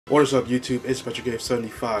What is up, YouTube? It's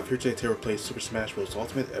PetroGame75 here today to play Super Smash Bros.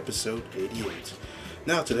 Ultimate Episode 88.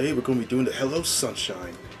 Now today we're going to be doing the Hello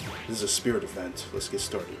Sunshine. This is a spirit event. Let's get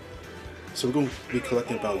started. So we're going to be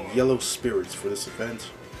collecting about yellow spirits for this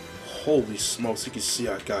event. Holy smokes, you can see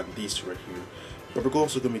I got these right here. But we're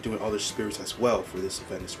also going to be doing other spirits as well for this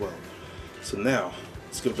event as well. So now,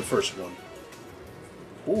 let's go with the first one.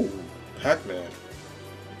 Ooh, Pac-Man.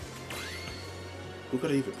 Who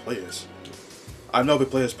could I even play as? I know I've been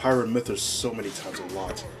playing as Pyra Mythra so many times, a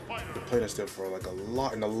lot. I've been playing as them for like a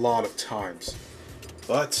lot of times.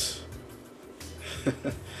 But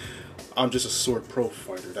I'm just a sword pro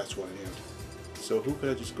fighter, that's what I am. So who could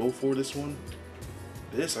I just go for this one?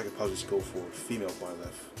 This I could probably just go for female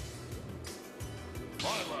Byleth.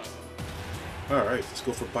 Alright, let's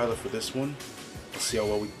go for Byleth for this one. Let's see how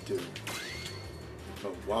well we do.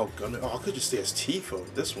 Oh wow, Gunner. Oh, I could just stay as Tifa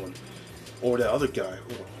with this one. Or that other guy.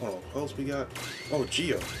 Hold on. What else we got? Oh,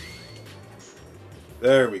 Geo.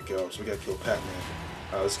 There we go. So we gotta kill Pac-Man.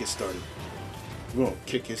 Alright, let's get started. We're gonna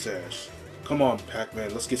kick his ass. Come on,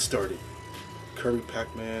 Pac-Man. Let's get started. Kirby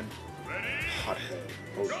Pac-Man. Hothead.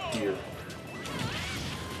 Oh, dear.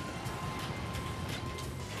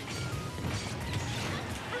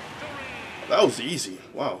 That was easy.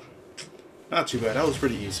 Wow. Not too bad. That was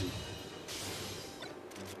pretty easy.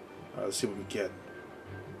 Alright, let's see what we get.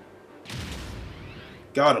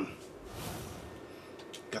 Got him.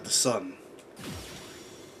 Got the sun.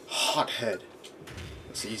 Hothead.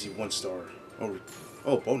 That's the easy 1-star.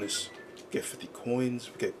 Oh, bonus. Get 50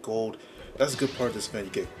 coins. We get gold. That's a good part of this event.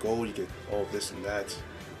 You get gold. You get all this and that.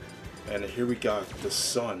 And here we got the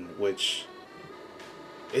sun, which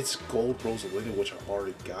it's gold Rosalina, which I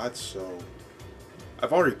already got. So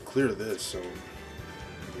I've already cleared this. So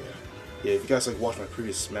yeah. If you guys like watch my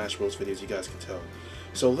previous Smash Bros videos, you guys can tell.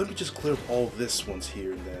 So let me just clear up all this ones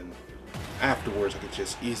here, and then afterwards I could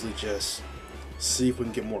just easily just see if we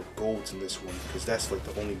can get more golds in this one, because that's like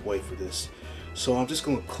the only way for this. So I'm just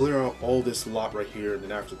gonna clear out all this lot right here, and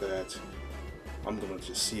then after that I'm gonna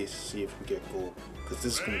just see if we get gold, because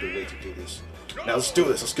this is gonna be the way to do this. Now let's do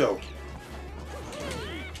this. Let's go.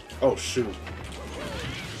 Oh shoot.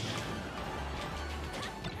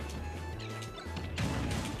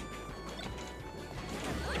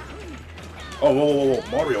 Oh, whoa,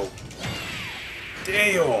 Mario.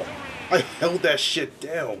 Damn. I held that shit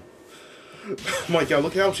down. Oh my god,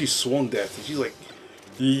 look how she swung that. She's like,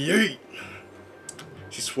 yeet.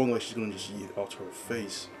 She swung like she's gonna just yeet out to her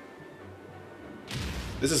face.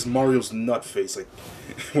 This is Mario's nut face. Like,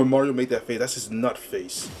 when Mario made that face, that's his nut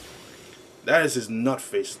face. That is his nut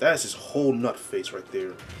face. That is his whole nut face right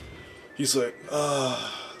there. He's like,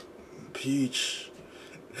 Peach.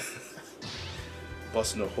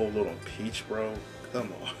 Busting a whole load on Peach, bro.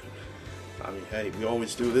 Come on. I mean, hey, we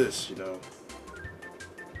always do this, you know.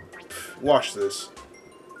 Watch this.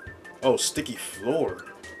 Oh, sticky floor.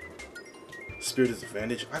 Spirit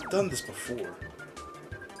advantage. I've done this before.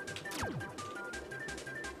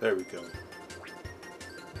 There we go.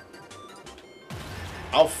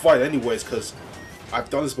 I'll fight anyways, because I've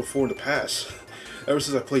done this before in the past. Ever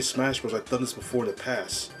since I played Smash Bros, I've done this before in the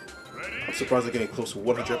past. I'm surprised I'm getting close to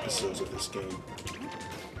 100 episodes of this game.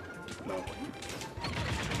 No.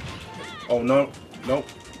 Oh, no. Nope.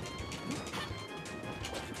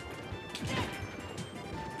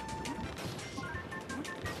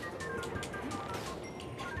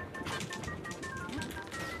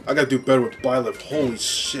 I gotta do better with Byleth. Holy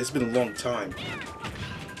shit, it's been a long time.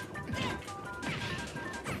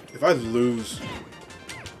 If I lose...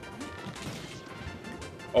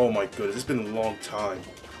 Oh my goodness, it's been a long time.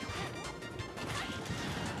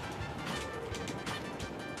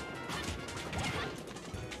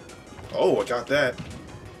 Oh, I got that.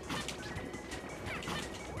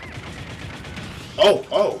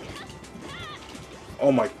 Oh.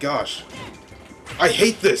 Oh my gosh. I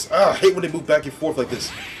hate this. I hate when they move back and forth like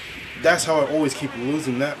this. That's how I always keep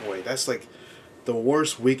losing that way. That's like the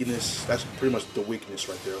worst weakness. That's pretty much the weakness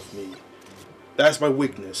right there of me. That's my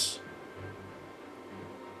weakness.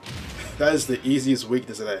 That is the easiest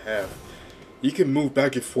weakness that I have. You can move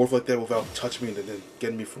back and forth like that without touching me and then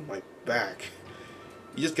getting me from my back.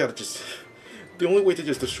 You just gotta the only way to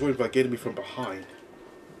just destroy it is by getting me from behind.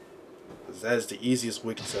 Because that is the easiest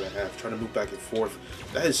weakness that I have. Trying to move back and forth.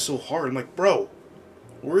 That is so hard. I'm like, bro,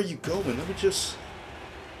 where are you going? Let me just...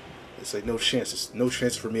 It's like no chances. No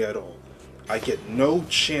chance for me at all. I get no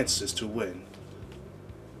chances to win.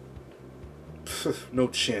 No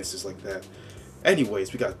chances like that.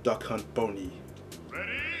 Anyways, we got Duck Hunt Boney.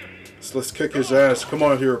 So let's kick his ass. Come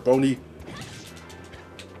on here, Boney.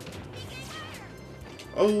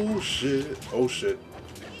 Oh shit. Oh shit.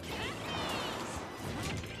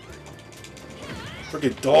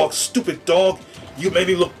 Freaking dog, stupid dog. You made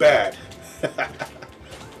me look bad.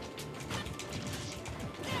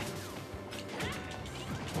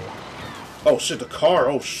 Oh shit, the car.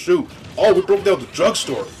 Oh shoot. Oh, we broke down the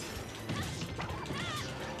drugstore.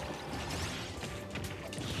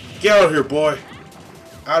 Get out of here, boy.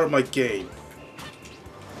 Out of my game.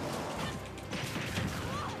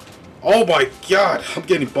 Oh my god. I'm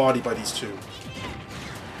getting bodied by these two.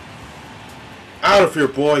 Out of here,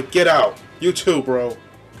 boy. Get out. You too, bro.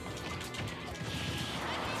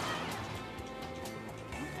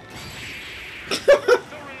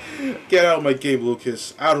 Get out of my game,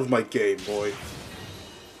 Lucas. Out of my game, boy.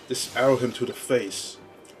 Just arrow him to the face.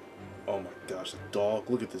 Oh my gosh, the dog.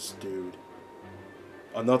 Look at this dude.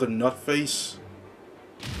 Another nutface.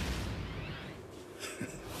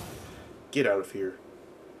 Get out of here.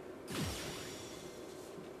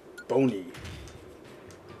 Bony.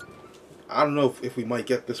 I don't know if we might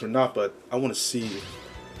get this or not, but I want to see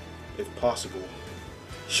if possible.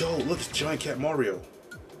 Yo, look, it's Giant Cat Mario.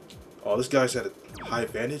 Oh, this guy's at a high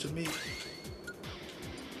advantage of me.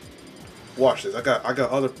 Watch this. I got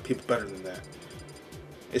other people better than that.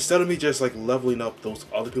 Instead of me just like leveling up those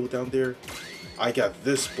other people down there, I got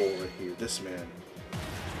this bull right here, this man.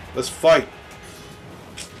 Let's fight.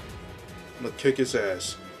 I'm gonna kick his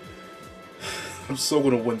ass. I'm so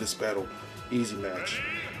gonna win this battle. Easy match.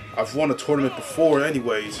 I've won a tournament before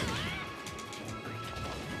anyways.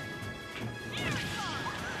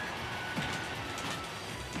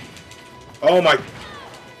 Oh my...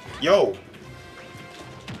 Yo!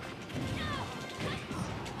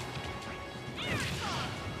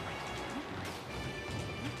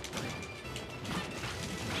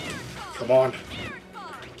 Come on.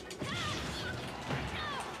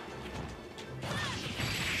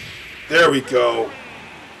 There we go.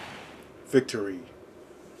 Victory.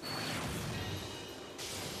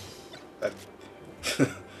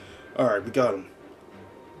 Alright, we got him.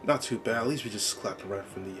 Not too bad. At least we just clapped him right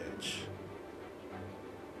from the edge.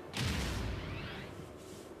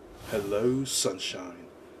 Hello, sunshine.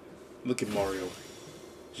 Look at Mario.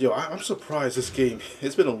 Yo, I'm surprised this game...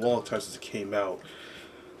 It's been a long time since it came out.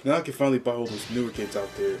 Now I can finally buy all those newer games out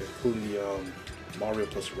there, including the Mario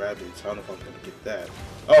plus Rabbids. I don't know if I'm going to get that.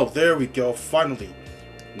 Oh, there we go. Finally.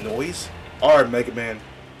 Noise? Alright, Mega Man.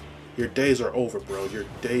 Your days are over, bro. Your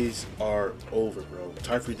days are over, bro.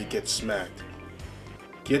 Time for you to get smacked.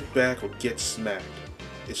 Get back or get smacked.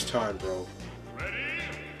 It's time, bro. Ready?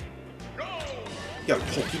 Go! You got a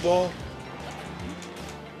Pokeball?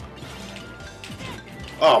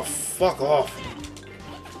 Oh, fuck off.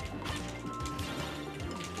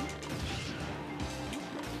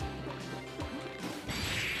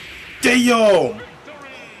 Damn!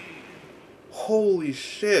 Holy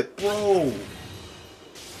shit, bro.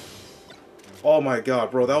 Oh my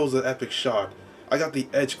god, bro. That was an epic shot. I got the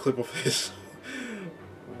edge clip of this.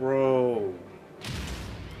 Bro.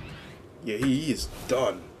 Yeah, he is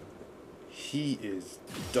done. He is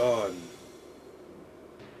done.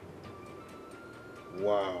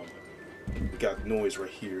 Wow. We got noise right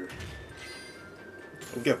here.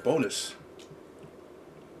 We got bonus.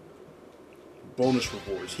 Bonus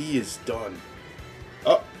rewards. He is done.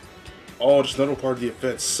 Oh, just another part of the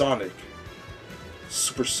event. Sonic.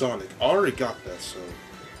 Super Sonic. I already got that, so...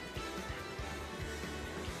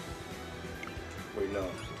 Wait, no.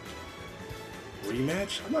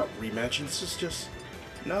 Rematch? I'm not rematching. This is just...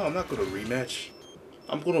 No, I'm not going to rematch.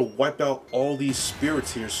 I'm going to wipe out all these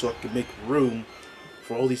spirits here so I can make room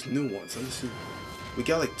for all these new ones. Let me see. We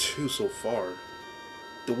got like 2 so far.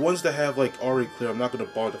 The ones that have like already clear, I'm not going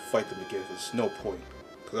to bother to fight them again. There's no point.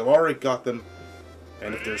 Because I've already got them.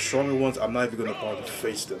 And if they're stronger ones, I'm not even going to bother to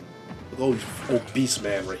face them. Look at all these obese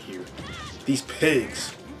man right here. These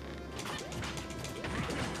pigs.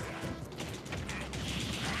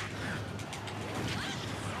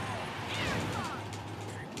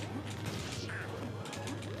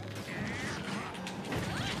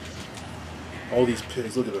 All these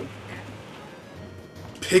pigs, look at them.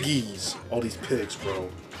 Piggies! All these pigs, bro.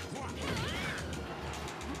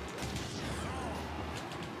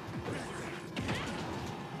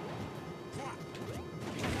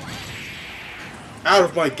 Out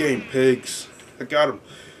of my game, pigs. I got him.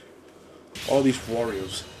 All these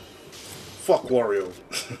Warriors. Fuck Wario.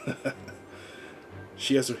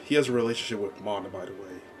 He has a relationship with Mana, by the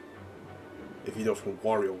way. If you know from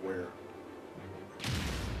WarioWare.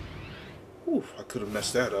 Whew, I could have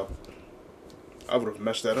messed that up. I would have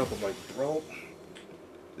messed that up. I'm like, bro,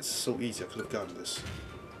 this is so easy. I could have gotten this.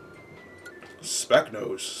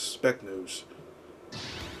 Specknose. Specknose.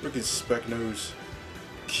 Freaking Specknose.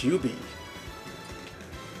 QB.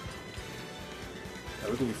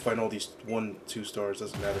 we're gonna be fighting all these 1, 2 stars,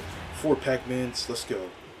 doesn't matter. 4 Pac-Mans, let's go.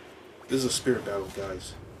 This is a spirit battle,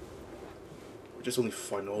 guys. We're just only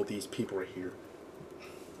fighting all these people right here.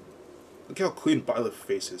 Look how clean Byleth's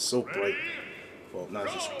face is, so bright. Well,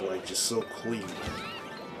 not just bright, just so clean.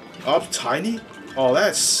 Oh, I'm tiny? Oh,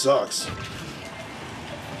 that sucks.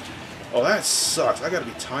 Oh, that sucks. I gotta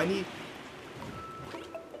be tiny?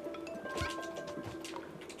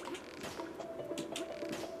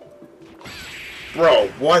 Bro,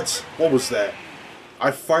 what? What was that?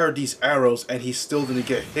 I fired these arrows and he still didn't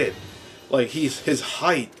get hit. Like, his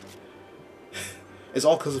height. It's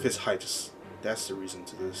all because of his height. That's the reason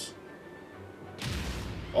to this.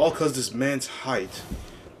 All because this man's height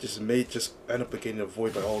just end up getting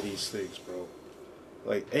avoided by all these things, bro.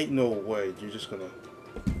 Like, ain't no way you're just gonna...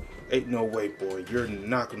 Ain't no way, boy. You're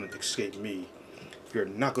not gonna escape me. You're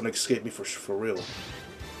not gonna escape me for real.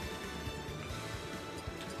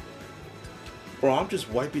 Bro, I'm just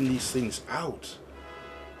wiping these things out.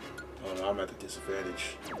 Oh no, I'm at a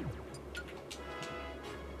disadvantage.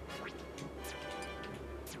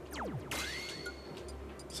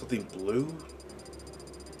 Something blue?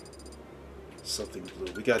 Something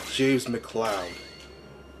blue. We got James McCloud.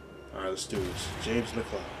 Alright, let's do this. James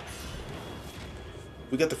McCloud.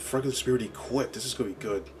 We got the Franklin Spirit equipped. This is gonna be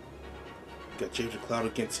good. We got James McCloud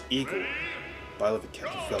against Eagle. Byleth and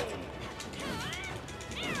Captain Falcon.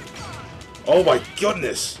 Oh my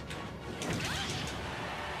goodness!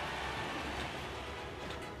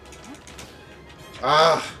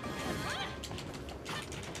 Ah!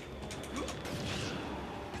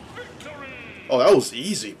 Oh, that was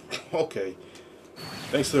easy. Okay.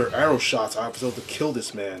 Thanks to their arrow shots, I was able to kill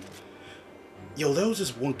this man. Yo, there was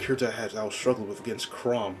this one character I was struggling with against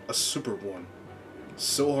Chrom, a super one.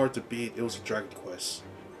 So hard to beat, it was a Dragon Quest.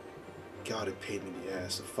 God, it paid me in the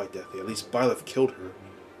ass to fight that thing. At least Byleth killed her.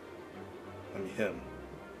 I mean, him.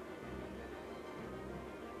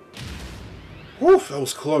 Woof, that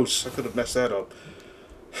was close. I could have messed that up.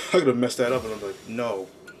 I could have messed that up, and I'm like, no.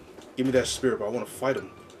 Give me that spirit, but I want to fight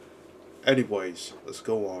him. Anyways, let's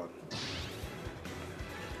go on.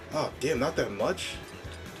 Oh, damn, not that much?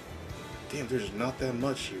 Damn, there's not that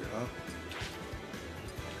much here, huh?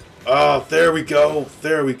 Oh, there we go.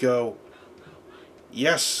 There we go.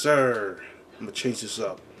 Yes, sir. I'm gonna change this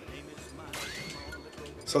up.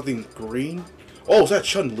 Something green? Oh, is that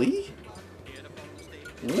Chun-Li?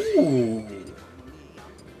 Ooh.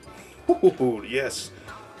 Ooh, yes.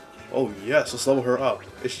 Oh, yes. Let's level her up.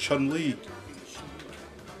 It's Chun-Li.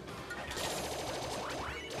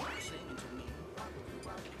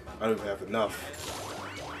 I don't even have enough.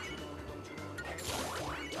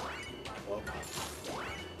 Well,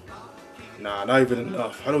 nah, not even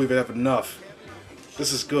enough. I don't even have enough.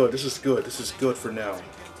 This is good. This is good. This is good for now.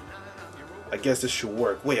 I guess this should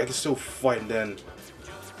work. Wait, I can still fight and then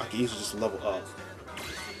I can easily just level up.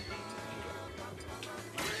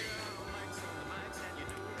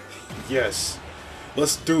 Yes.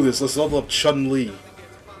 Let's do this. Let's level up Chun-Li.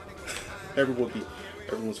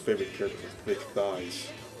 Everyone's favorite character with big thighs.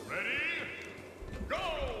 Ready? Go!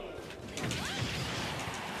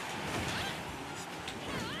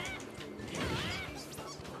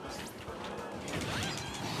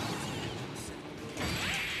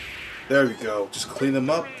 There we go. Just clean them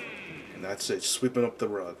up, and that's it. Sweeping up the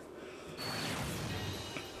rug.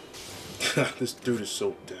 This dude is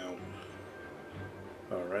so down.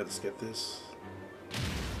 Alright, let's get this.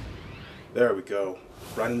 There we go.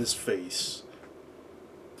 Right in his face.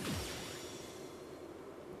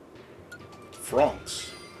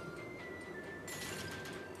 Franks.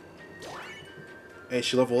 Hey,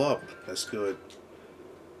 she level up. That's good.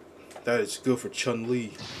 That is good for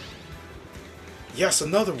Chun-Li. Yes,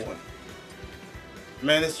 another one.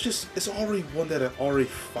 Man, it's already one that I already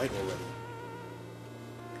fight already.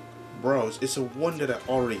 Bro, it's a one that I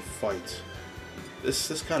already fight.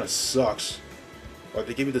 This kind of sucks. Like,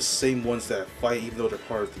 they give me the same ones that I fight even though they're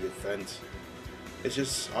part of the event. It's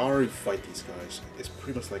just, I already fight these guys. It's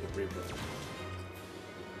pretty much like a rerun.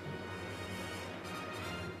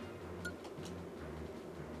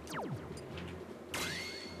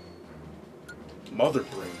 Mother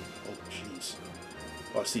Brain. Oh, jeez.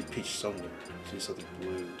 Oh, I see Peach somewhere. I see something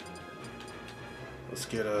blue. Let's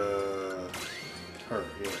get her,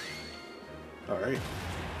 yeah. Alright.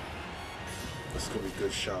 This is gonna be a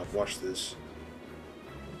good shot. Watch this.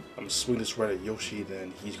 I'm gonna swing this right at Yoshi,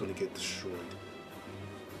 then he's gonna get destroyed.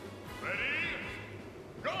 Ready?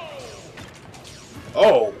 Go!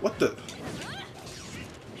 Oh, what the?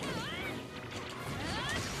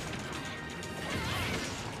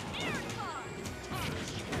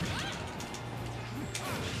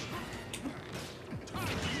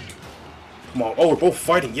 Come on. Oh, we're both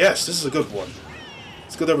fighting. Yes, this is a good one.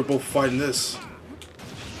 It's good that we're both fighting this.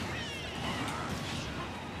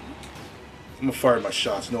 I'm gonna fire my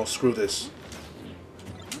shots. No, screw this.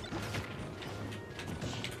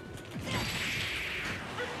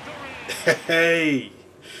 Hey,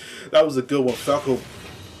 that was a good one. Falco,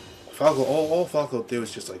 all Falco did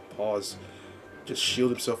was just like pause, just shield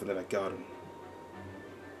himself, and then I got him.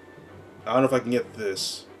 I don't know if I can get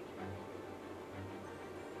this.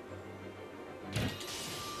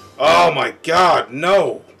 Oh my god,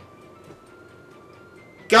 no!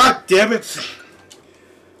 God damn it!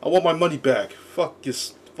 I want my money back. Fuck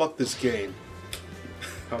this game.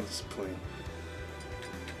 I'm just playing.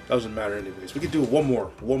 Doesn't matter anyways. We can do one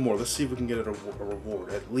more. Let's see if we can get a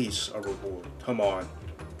reward. At least a reward. Come on.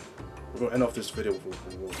 We're gonna end off this video with a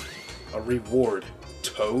reward. A reward.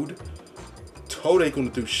 Toad? Toad ain't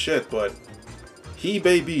gonna do shit, but he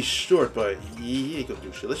may be short, but he ain't gonna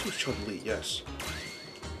do shit. Let's use Chun-Li, yes.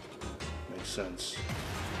 Makes sense.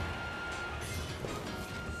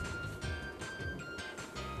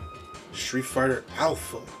 Street Fighter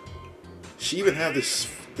Alpha. She even had this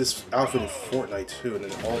outfit in Fortnite too, and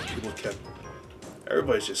then all people kept.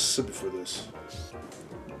 Everybody's just sipping for this.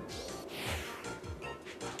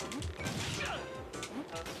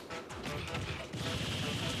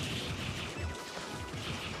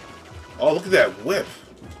 Oh, look at that whip!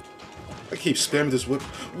 I keep spamming this whip.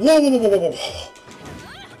 Whoa, whoa, whoa, whoa, whoa, whoa!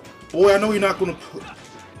 Boy, I know you're not gonna put.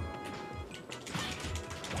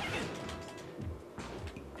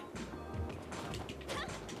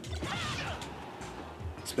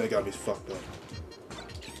 This man got me fucked up.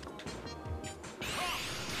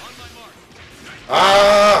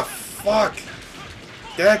 Ah, fuck!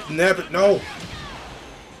 Dag nabbit, no!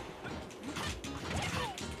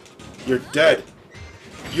 You're dead.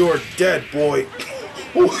 You're dead, boy.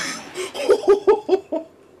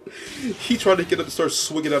 He tried to get up and start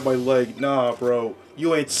swinging at my leg. Nah, bro.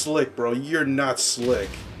 You ain't slick, bro. You're not slick.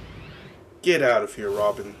 Get out of here,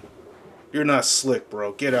 Robin. You're not slick,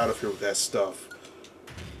 bro. Get out of here with that stuff.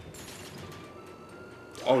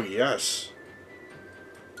 Oh, yes.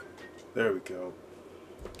 There we go.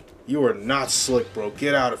 You are not slick, bro.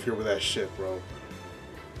 Get out of here with that shit, bro.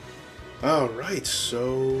 Alright,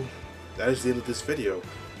 so that is the end of this video.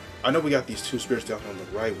 I know we got these two spirits down here on the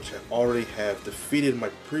right, which I already have defeated in my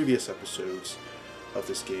previous episodes of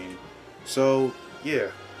this game. So,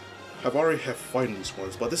 yeah. I've already had fighting these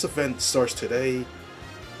ones, but this event starts today.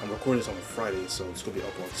 I'm recording this on a Friday, so it's going to be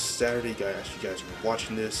up on Saturday, guys. You guys are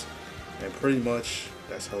watching this, and pretty much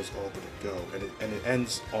that's how it's all going to go. And it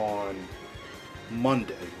ends on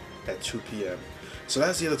Monday at 2 p.m. So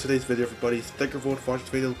that's the end of today's video, everybody. Thank you for watching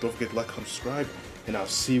the video. Don't forget to like, comment, subscribe, and I'll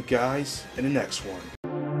see you guys in the next one.